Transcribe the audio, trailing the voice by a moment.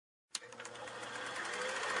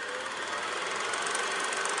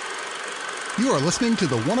You are listening to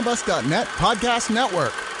the oneofus.net podcast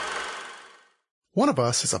network. One of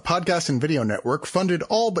Us is a podcast and video network funded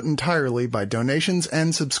all but entirely by donations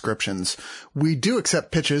and subscriptions. We do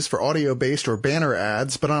accept pitches for audio-based or banner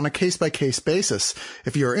ads, but on a case-by-case basis.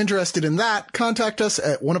 If you're interested in that, contact us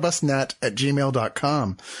at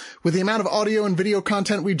oneofusnet@gmail.com. With the amount of audio and video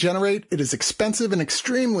content we generate, it is expensive and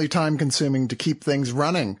extremely time-consuming to keep things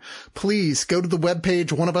running. Please go to the webpage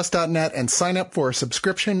oneofus.net and sign up for a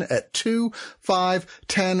subscription at $2, $5,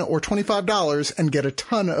 $10, or $25 and get a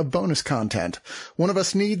ton of bonus content. One of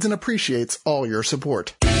Us needs and appreciates all your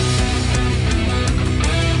support.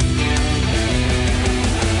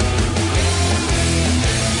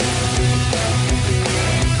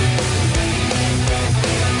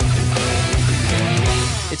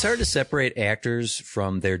 It's hard to separate actors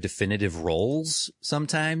from their definitive roles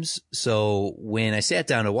sometimes. So when I sat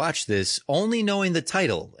down to watch this, only knowing the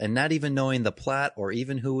title and not even knowing the plot or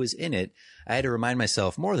even who was in it, I had to remind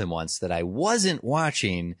myself more than once that I wasn't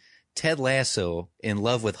watching Ted Lasso in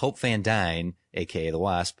love with Hope Van Dyne, aka the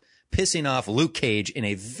Wasp, pissing off Luke Cage in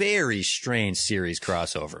a very strange series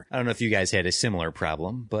crossover. I don't know if you guys had a similar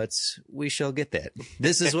problem, but we shall get that.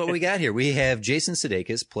 This is what we got here. We have Jason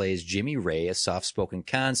Sudeikis plays Jimmy Ray, a soft-spoken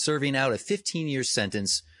con, serving out a 15-year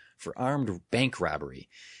sentence for armed bank robbery.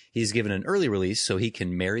 He's given an early release so he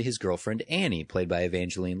can marry his girlfriend Annie, played by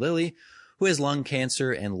Evangeline Lilly, who has lung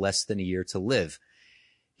cancer and less than a year to live.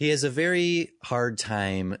 He has a very hard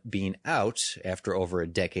time being out after over a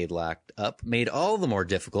decade locked up, made all the more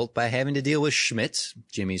difficult by having to deal with Schmidt,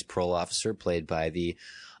 Jimmy's parole officer, played by the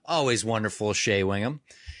always wonderful Shea Wingham.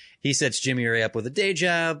 He sets Jimmy Ray up with a day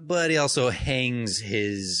job, but he also hangs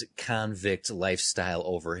his convict lifestyle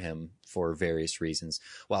over him for various reasons.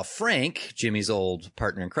 While Frank, Jimmy's old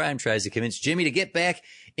partner in crime, tries to convince Jimmy to get back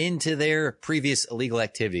into their previous illegal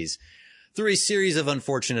activities. Through a series of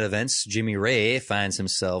unfortunate events, Jimmy Ray finds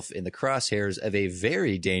himself in the crosshairs of a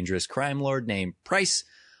very dangerous crime lord named Price,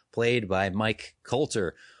 played by Mike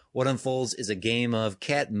Colter. What unfolds is a game of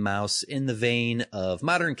cat and mouse in the vein of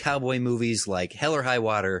modern cowboy movies like Hell or High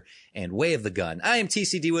Water and Way of the Gun. I am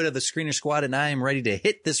TC DeWitt of the Screener Squad, and I am ready to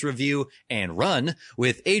hit this review and run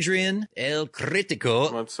with Adrian El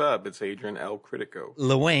Critico. What's up? It's Adrian El Critico.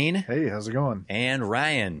 Lewayne. Hey, how's it going? And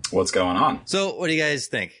Ryan. What's going on? So, what do you guys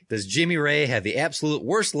think? Does Jimmy Ray have the absolute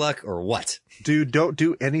worst luck or what? Dude, don't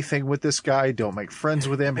do anything with this guy. Don't make friends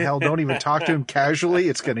with him. Hell, don't even talk to him casually.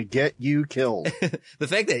 It's going to get you killed. The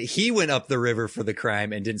fact that he went up the river for the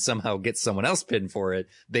crime and didn't somehow get someone else pinned for it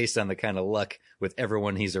based on the kind of luck with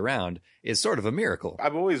everyone he's around is sort of a miracle.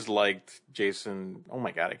 I've always liked Jason. Oh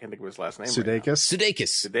my God, I can't think of his last name. Sudeikis. Right now.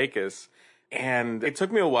 Sudeikis. And it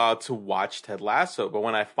took me a while to watch Ted Lasso, but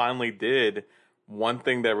when I finally did, one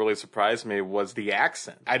thing that really surprised me was the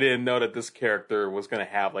accent. I didn't know that this character was going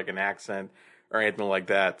to have like an accent or anything like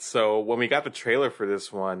that. So when we got the trailer for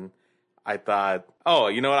this one, I thought, oh,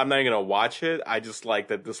 you know what? I'm not even going to watch it. I just like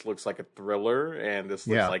that this looks like a thriller and this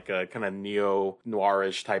looks like a kind of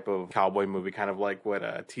neo-noirish type of cowboy movie, kind of like what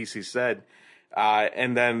TC said.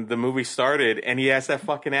 And then the movie started and he has that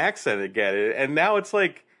fucking accent again. And now it's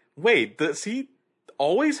like, wait, does he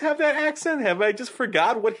always have that accent? Have I just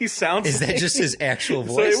forgot what he sounds like? Is that just his actual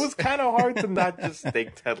voice? So it was kind of hard to not just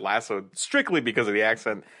take Ted Lasso strictly because of the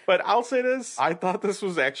accent. But I'll say this, I thought this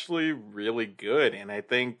was actually really good. And I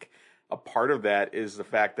think a part of that is the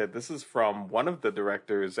fact that this is from one of the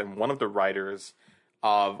directors and one of the writers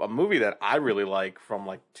of a movie that I really like from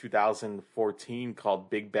like 2014 called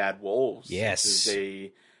Big Bad Wolves. Yes. This is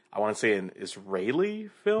I want to say an Israeli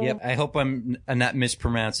film. Yep. I hope I'm not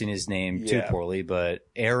mispronouncing his name too poorly, but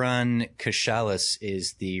Aaron Kashalis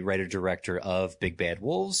is the writer-director of Big Bad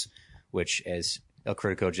Wolves, which, as El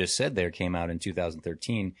Critico just said there, came out in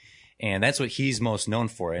 2013. And that's what he's most known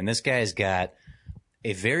for. And this guy's got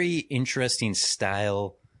a very interesting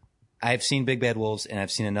style. I've seen Big Bad Wolves, and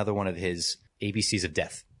I've seen another one of his, ABCs of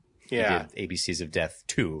Death. Yeah. He did ABCs of Death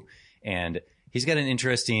 2. And he's got an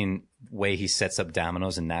interesting way he sets up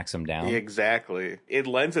dominoes and knocks them down. Exactly. It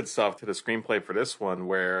lends itself to the screenplay for this one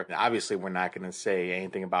where obviously we're not going to say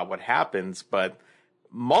anything about what happens, but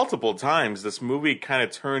multiple times this movie kind of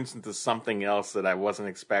turns into something else that I wasn't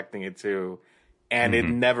expecting it to. And it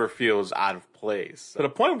never feels out of place. To the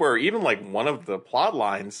point where even like one of the plot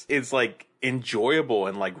lines is like enjoyable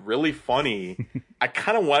and like really funny. I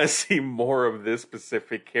kind of want to see more of this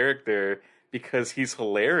specific character because he's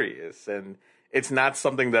hilarious. And it's not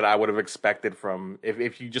something that I would have expected from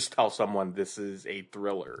if you just tell someone this is a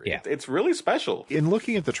thriller. Yeah. It's really special. In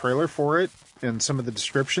looking at the trailer for it and some of the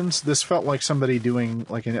descriptions, this felt like somebody doing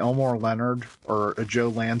like an Elmore Leonard or a Joe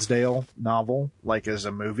Lansdale novel, like as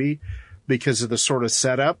a movie, because of the sort of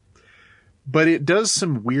setup. but it does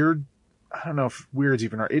some weird, I don't know if weird's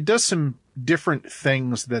even right. It does some different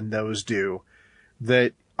things than those do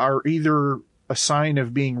that are either a sign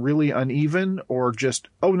of being really uneven or just,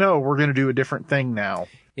 oh no, we're going to do a different thing now.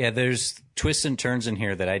 Yeah, there's twists and turns in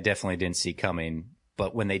here that I definitely didn't see coming.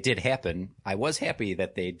 But when they did happen, I was happy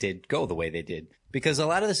that they did go the way they did. Because a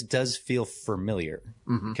lot of this does feel familiar,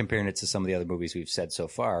 comparing it to some of the other movies we've said so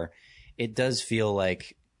far. It does feel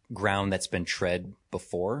like ground that's been tread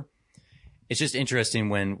before. It's just interesting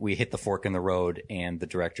when we hit the fork in the road and the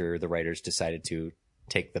director, the writers decided to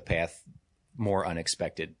take the path more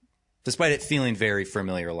unexpected, despite it feeling very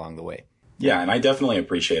familiar along the way. Yeah, and I definitely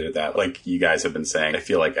appreciated that. Like you guys have been saying, I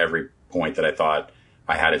feel like every point that I thought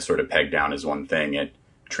I had it sort of pegged down as one thing, it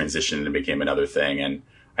transitioned and became another thing. And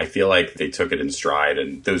I feel like they took it in stride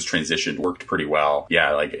and those transitions worked pretty well.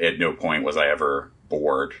 Yeah, like at no point was I ever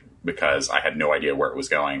bored because I had no idea where it was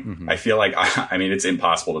going. I feel like, I mean, it's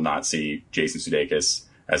impossible to not see Jason Sudeikis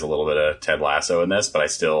as a little bit of Ted Lasso in this, but I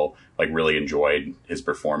still like really enjoyed his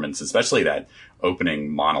performance, especially that opening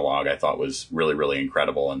monologue I thought was really, really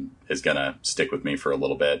incredible and is going to stick with me for a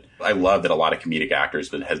little bit. I love that a lot of comedic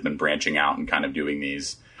actors has been branching out and kind of doing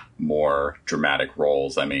these more dramatic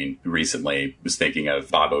roles. I mean, recently was thinking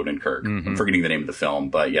of Bob Odenkirk. I'm forgetting the name of the film,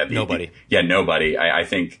 but yeah. Nobody. Nobody. I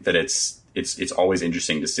think that it's always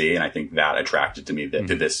interesting to see. And I think that attracted to me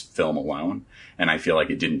to this film alone. And I feel like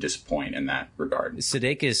it didn't disappoint in that regard.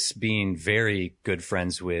 Sudeikis being very good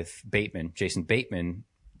friends with Bateman, Jason Bateman,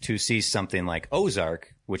 to see something like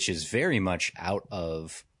Ozark, which is very much out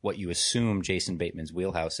of what you assume Jason Bateman's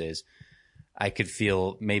wheelhouse is, I could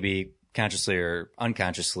feel maybe consciously or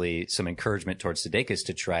unconsciously some encouragement towards Sudeikis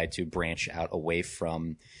to try to branch out away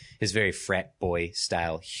from his very frat boy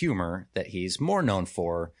style humor that he's more known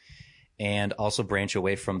for, and also branch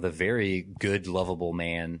away from the very good, lovable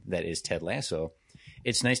man that is Ted Lasso.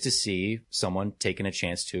 It's nice to see someone taking a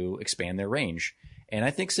chance to expand their range. And I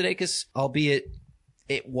think Sudeikis, albeit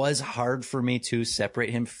it was hard for me to separate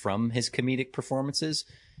him from his comedic performances,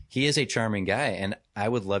 he is a charming guy, and I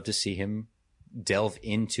would love to see him delve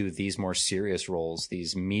into these more serious roles,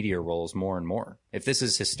 these meatier roles more and more. If this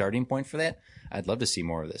is his starting point for that, I'd love to see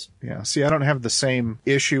more of this. Yeah. See, I don't have the same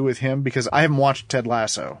issue with him because I haven't watched Ted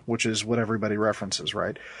Lasso, which is what everybody references,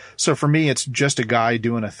 right? So for me, it's just a guy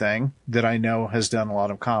doing a thing that I know has done a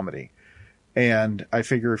lot of comedy. And I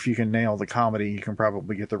figure if you can nail the comedy, you can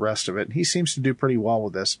probably get the rest of it. He seems to do pretty well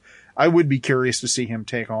with this. I would be curious to see him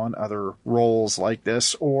take on other roles like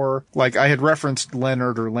this, or like I had referenced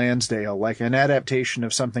Leonard or Lansdale, like an adaptation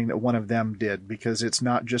of something that one of them did, because it's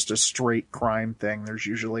not just a straight crime thing. There's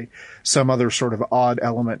usually some other sort of odd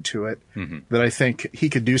element to it that I think he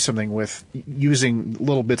could do something with, using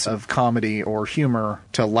little bits of comedy or humor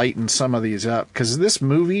to lighten some of these up. Because this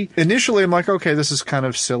movie, initially I'm like, okay, this is kind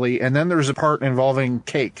of silly. And then there's a part involving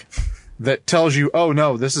cake that tells you, oh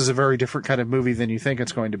no, this is a very different kind of movie than you think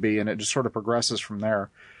it's going to be, and it just sort of progresses from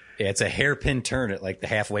there. Yeah, it's a hairpin turn at like the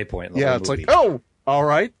halfway point in the yeah, whole it's movie. like, oh, all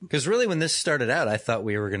right. Because really, when this started out, I thought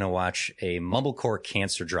we were going to watch a mumblecore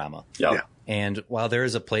cancer drama. Yep. Yeah. And while there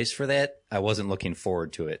is a place for that, I wasn't looking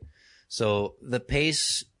forward to it. So the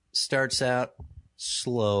pace starts out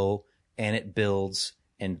slow, and it builds,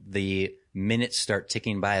 and the minutes start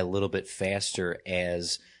ticking by a little bit faster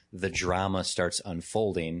as the drama starts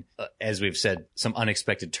unfolding. As we've said, some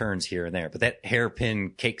unexpected turns here and there, but that hairpin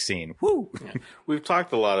cake scene, whoo! Yeah. We've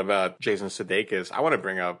talked a lot about Jason Sudeikis. I want to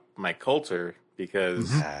bring up Mike Coulter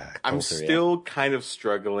because I'm still kind of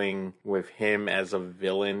struggling with him as a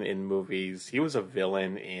villain in movies. He was a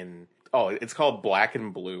villain in, it's called Black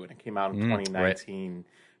and Blue, and it came out in 2019. Right.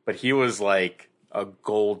 But he was like a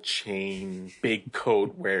gold chain, big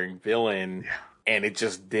coat wearing villain, and it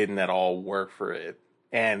just didn't at all work for it.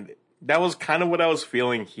 And that was kind of what I was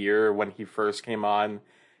feeling here when he first came on.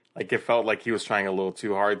 Like, it felt like he was trying a little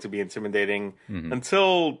too hard to be intimidating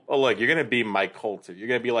until, look, you're going to be Mike Coulter. You're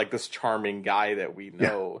going to be like this charming guy that we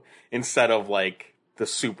know instead of like the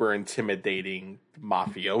super intimidating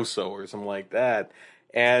mafioso or something like that.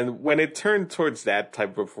 And when it turned towards that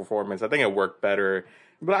type of performance, I think it worked better.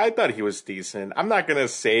 But I thought he was decent. I'm not going to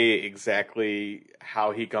say exactly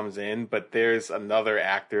how he comes in, but there's another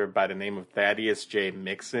actor by the name of Thaddeus J.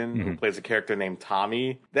 Mixon who plays a character named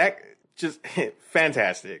Tommy. That just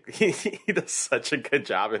fantastic. He does such a good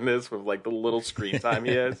job in this with like the little screen time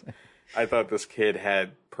he has. I thought this kid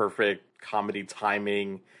had perfect comedy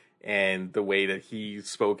timing, and the way that he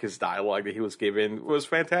spoke his dialogue that he was given was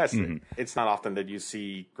fantastic. It's not often that you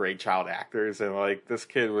see great child actors, and like this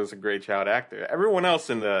kid was a great child actor. Everyone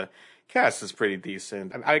else in the cast is pretty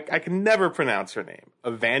decent. I can never pronounce her name.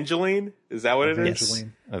 Evangeline? Is that what it is? Yes.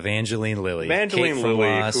 Evangeline Lilly. Evangeline Kate Lilly,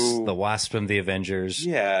 Forlas, the Wasp from the Avengers.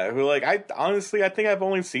 Yeah, who like, I think I've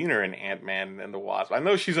only seen her in Ant-Man and the Wasp. I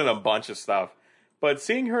know she's in a bunch of stuff, but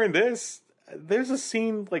seeing her in this, there's a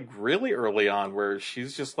scene like really early on where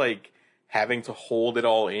she's just like having to hold it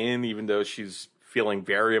all in, even though she's feeling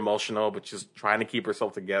very emotional, but just trying to keep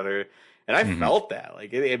herself together. And I felt that,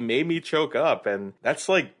 like, it made me choke up. And that's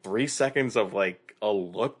like 3 seconds of like a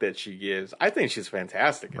look that she gives. I think she's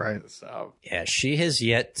fantastic. Right. This, so. Yeah, she has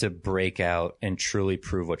yet to break out and truly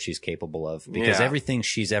prove what she's capable of, because everything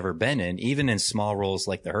she's ever been in, even in small roles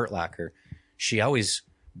like The Hurt Locker, she always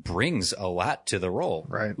brings a lot to the role.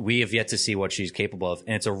 Right. We have yet to see what she's capable of.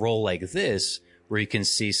 And it's a role like this where you can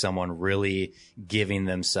see someone really giving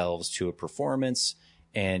themselves to a performance.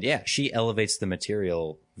 And yeah, she elevates the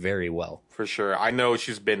material very well. For sure. I know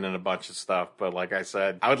she's been in a bunch of stuff, but like I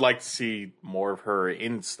said, I would like to see more of her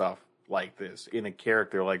in stuff like this, in a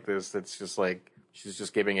character like this that's just like, she's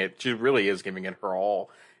just giving it, she really is giving it her all.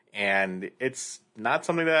 And it's not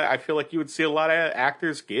something that I feel like you would see a lot of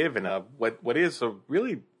actors give in a what is a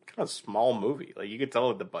really kind of small movie. Like, you can tell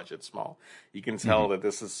that the budget's small. You can tell that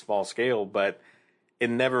this is small scale, but it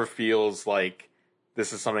never feels like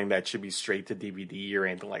this is something that should be straight to DVD or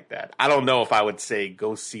anything like that. I don't know if I would say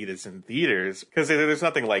go see this in theaters, because there's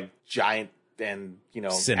nothing like giant and, you know,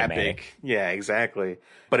 cinematic. Epic. Yeah, exactly.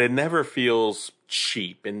 But it never feels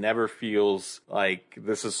cheap. It never feels like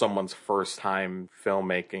this is someone's first time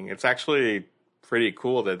filmmaking. It's actually pretty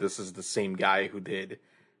cool that this is the same guy who did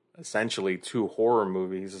essentially 2 horror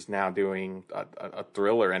movies is now doing a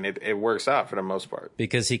thriller, and it works out for the most part.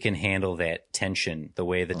 Because he can handle that tension, the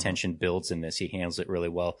way the tension builds in this, he handles it really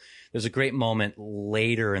well. There's a great moment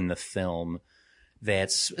later in the film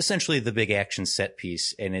that's essentially the big action set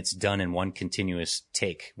piece, and it's done in one continuous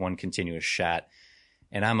take, one continuous shot.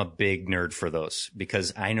 And I'm a big nerd for those,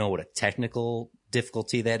 because I know what a technical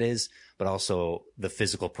difficulty that is, but also the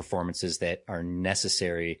physical performances that are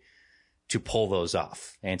necessary to pull those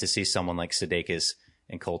off. And to see someone like Sudeikis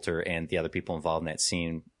and Coulter and the other people involved in that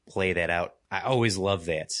scene play that out, I always love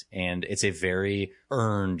that. And it's a very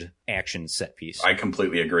earned action set piece. I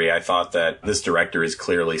completely agree. I thought that this director is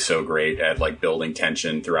clearly so great at like building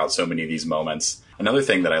tension throughout so many of these moments. Another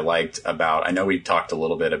thing that I liked about, I know we talked a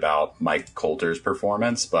little bit about Mike Coulter's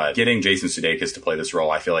performance, but getting Jason Sudeikis to play this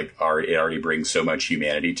role, I feel like it already brings so much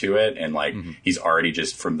humanity to it. And like, he's already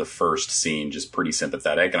just from the first scene, just pretty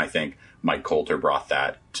sympathetic. And I think Mike Coulter brought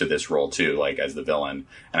that to this role too, like as the villain.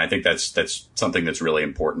 And I think that's something that's really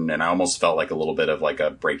important. And I almost felt like a little bit of like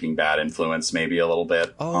a Breaking Bad influence, maybe a little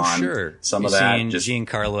bit. Some of that. Just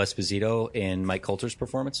Giancarlo Esposito in Mike Coulter's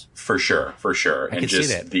performance? For sure. I and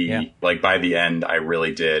just see that. Like by the end, I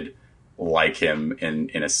really did like him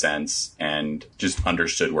in a sense, and just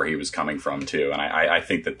understood where he was coming from too. And I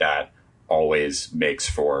think that always makes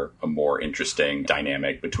for a more interesting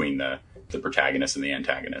dynamic between the protagonist and the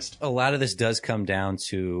antagonist. A lot of this does come down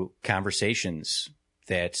to conversations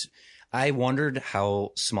that I wondered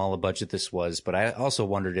how small a budget this was, but I also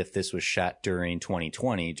wondered if this was shot during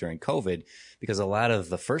 2020, during COVID, because a lot of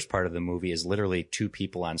the first part of the movie is literally 2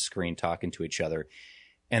 people on screen talking to each other.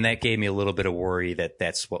 And that gave me a little bit of worry that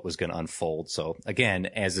that's what was going to unfold. So again,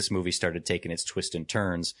 as this movie started taking its twists and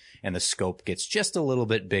turns and the scope gets just a little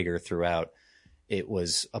bit bigger throughout, it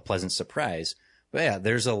was a pleasant surprise. But yeah,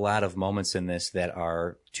 there's a lot of moments in this that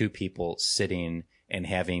are 2 people sitting and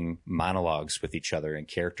having monologues with each other and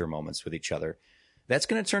character moments with each other. That's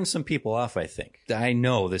going to turn some people off, I think. I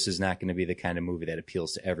know this is not going to be the kind of movie that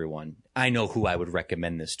appeals to everyone. I know who I would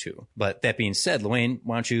recommend this to. But that being said, Luane,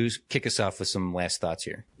 why don't you kick us off with some last thoughts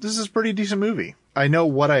here? This is a pretty decent movie. I know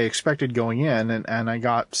what I expected going in, and I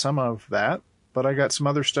got some of that, but I got some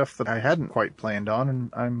other stuff that I hadn't quite planned on,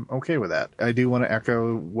 and I'm okay with that. I do want to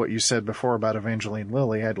echo what you said before about Evangeline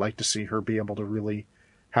Lilly. I'd like to see her be able to really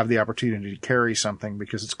have the opportunity to carry something,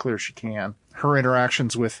 because it's clear she can. Her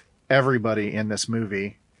interactions with everybody in this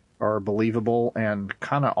movie are believable and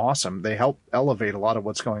kind of awesome. They help elevate a lot of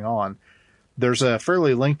what's going on. There's a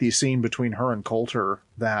fairly lengthy scene between her and Coulter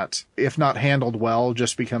that, if not handled well,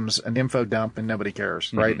 just becomes an info dump and nobody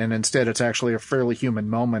cares, right? And instead, it's actually a fairly human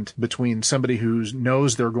moment between somebody who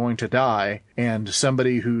knows they're going to die and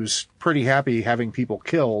somebody who's pretty happy having people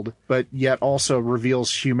killed, but yet also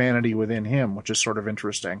reveals humanity within him, which is sort of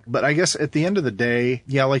interesting. But I guess at the end of the day,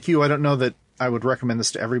 yeah, like you, I don't know that I would recommend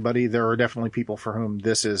this to everybody. There are definitely people for whom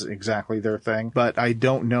this is exactly their thing, but I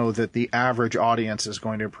don't know that the average audience is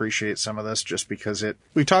going to appreciate some of this just because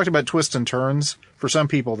we talked about twists and turns. For some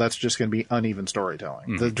people, that's just going to be uneven storytelling.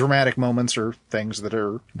 Mm-hmm. The dramatic moments are things that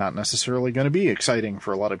are not necessarily going to be exciting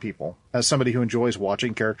for a lot of people. As somebody who enjoys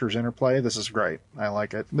watching characters interplay, this is great. I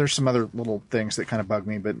like it. There's some other little things that kind of bug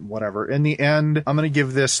me, but whatever. In the end, I'm going to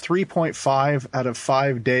give this 3.5 out of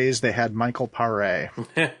 5 days they had Michael Paré.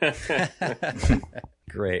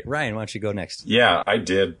 Great. Ryan, why don't you go next? Yeah, I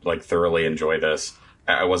did thoroughly enjoy this.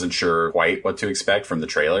 I wasn't sure quite what to expect from the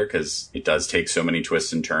trailer because it does take so many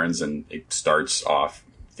twists and turns, and it starts off,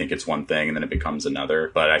 I think it's one thing, and then it becomes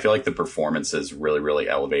another. But I feel like the performances really, really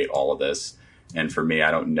elevate all of this. And for me,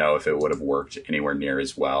 I don't know if it would have worked anywhere near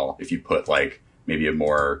as well if you put maybe a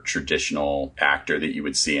more traditional actor that you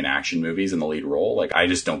would see in action movies in the lead role. I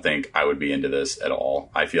just don't think I would be into this at all.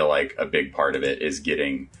 I feel like a big part of it is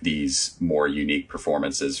getting these more unique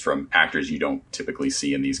performances from actors you don't typically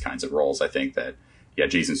see in these kinds of roles. I think that, yeah,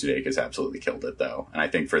 Jason Sudeikis absolutely killed it, though. And I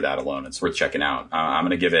think for that alone, it's worth checking out. I'm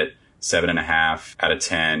going to give it 7.5 out of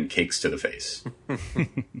 10 cakes to the face.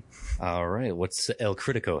 All right. What's El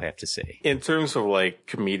Critico have to say? In terms of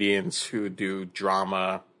comedians who do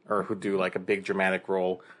drama or who do a big dramatic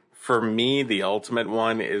role, for me, the ultimate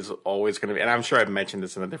one is always going to be, and I'm sure I've mentioned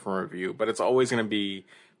this in a different review, but it's always going to be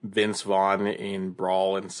Vince Vaughn in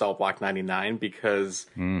Brawl and Cell Block 99 because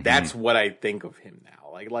that's what I think of him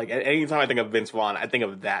now. Anytime I think of Vince Vaughn, I think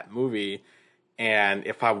of that movie. And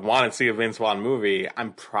if I want to see a Vince Vaughn movie,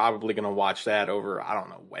 I'm probably going to watch that over, I don't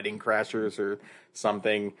know, Wedding Crashers or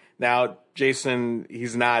something. Now, Jason,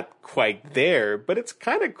 he's not quite there, but it's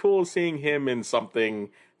kind of cool seeing him in something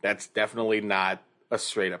that's definitely not a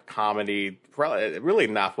straight up comedy, really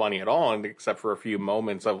not funny at all, except for a few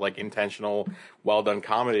moments of intentional, well done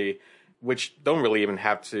comedy, which don't really even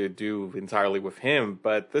have to do entirely with him.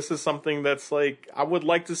 But this is something that's I would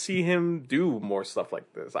like to see him do more stuff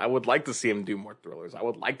like this. I would like to see him do more thrillers. I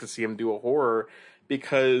would like to see him do a horror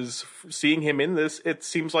because seeing him in this, it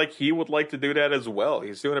seems like he would like to do that as well.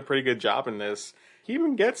 He's doing a pretty good job in this. He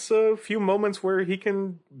even gets a few moments where he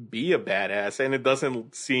can be a badass and it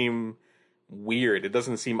doesn't seem weird. It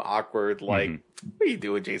doesn't seem awkward. What are you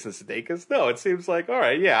doing, Jason Sudeikis? No, it seems all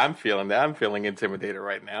right, yeah, I'm feeling that. I'm feeling intimidated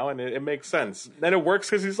right now, and it makes sense. And it works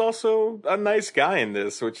because he's also a nice guy in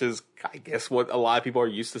this, which is, I guess, what a lot of people are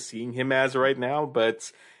used to seeing him as right now,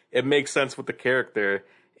 but it makes sense with the character.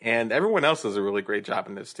 And everyone else does a really great job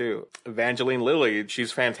in this, too. Evangeline Lilly,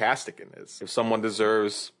 she's fantastic in this. If someone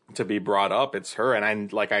deserves to be brought up, it's her.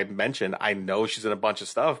 And like I mentioned, I know she's in a bunch of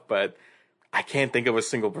stuff, but I can't think of a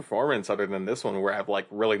single performance other than this one where I've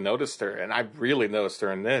really noticed her. And I've really noticed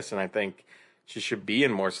her in this. And I think she should be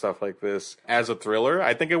in more stuff like this. As a thriller,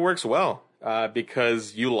 I think it works well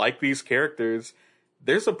because you like these characters.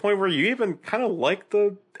 There's a point where you even kind of like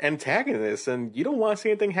the antagonist and you don't want to see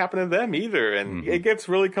anything happen to them either. And it gets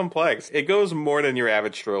really complex. It goes more than your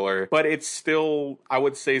average thriller, but it's still, I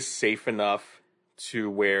would say, safe enough to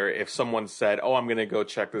where if someone said, oh, I'm going to go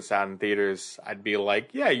check this out in theaters, I'd be like,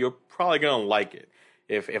 yeah, you're probably going to like it.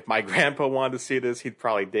 If my grandpa wanted to see this, he'd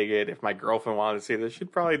probably dig it. If my girlfriend wanted to see this,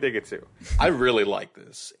 she'd probably dig it too. I really like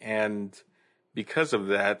this. And because of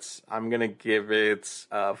that, I'm going to give it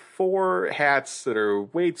 4 hats that are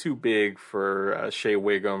way too big for Shea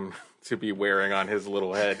Wiggum to be wearing on his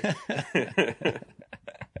little head.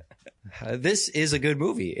 This is a good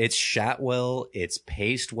movie. It's shot well. It's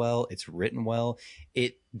paced well. It's written well.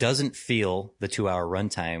 It doesn't feel the 2-hour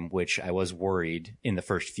runtime, which I was worried in the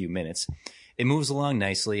first few minutes. It moves along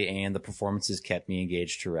nicely, and the performances kept me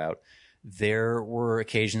engaged throughout. There were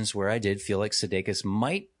occasions where I did feel like Sudeikis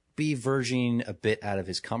might be verging a bit out of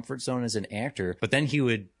his comfort zone as an actor, but then he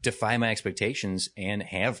would defy my expectations and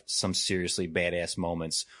have some seriously badass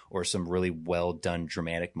moments or some really well done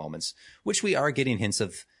dramatic moments, which we are getting hints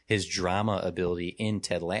of his drama ability in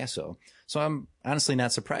Ted Lasso. So I'm honestly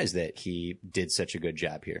not surprised that he did such a good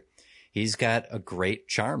job here. He's got a great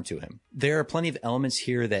charm to him. There are plenty of elements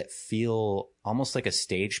here that feel almost like a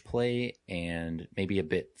stage play and maybe a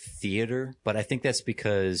bit theater, but I think that's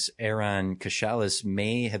because Aaron Cashalis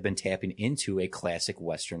may have been tapping into a classic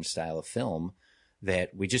Western style of film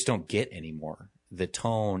that we just don't get anymore. The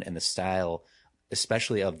tone and the style,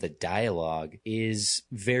 especially of the dialogue, is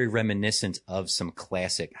very reminiscent of some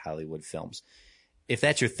classic Hollywood films. If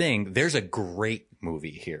that's your thing, there's a great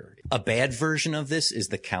movie here. A bad version of this is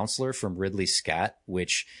The Counselor from Ridley Scott,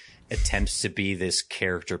 which attempts to be this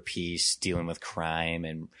character piece dealing with crime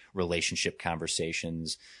and relationship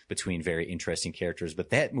conversations between very interesting characters.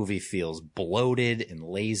 But that movie feels bloated and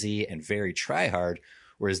lazy and very try-hard,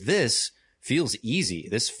 whereas this feels easy.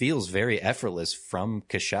 This feels very effortless from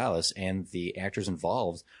Cashalis, and the actors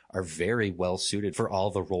involved are very well suited for all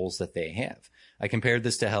the roles that they have. I compared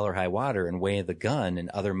this to Hell or High Water and Way of the Gun and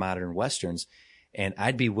other modern Westerns, and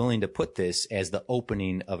I'd be willing to put this as the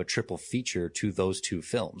opening of a triple feature to those two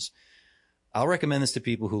films. I'll recommend this to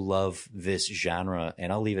people who love this genre,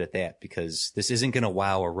 and I'll leave it at that because this isn't going to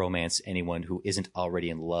wow or romance anyone who isn't already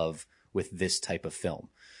in love with this type of film.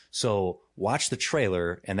 So watch the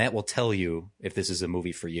trailer, and that will tell you if this is a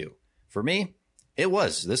movie for you. For me, it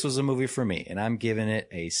was. This was a movie for me, and I'm giving it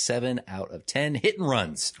a 7 out of 10 hit and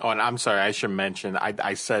runs. Oh, and I'm sorry, I should mention,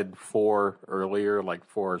 I said 4 earlier, like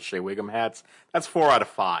 4 Shea Wiggum hats. That's 4 out of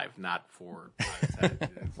 5, not 4 out of 10.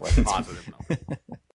 It's positive number.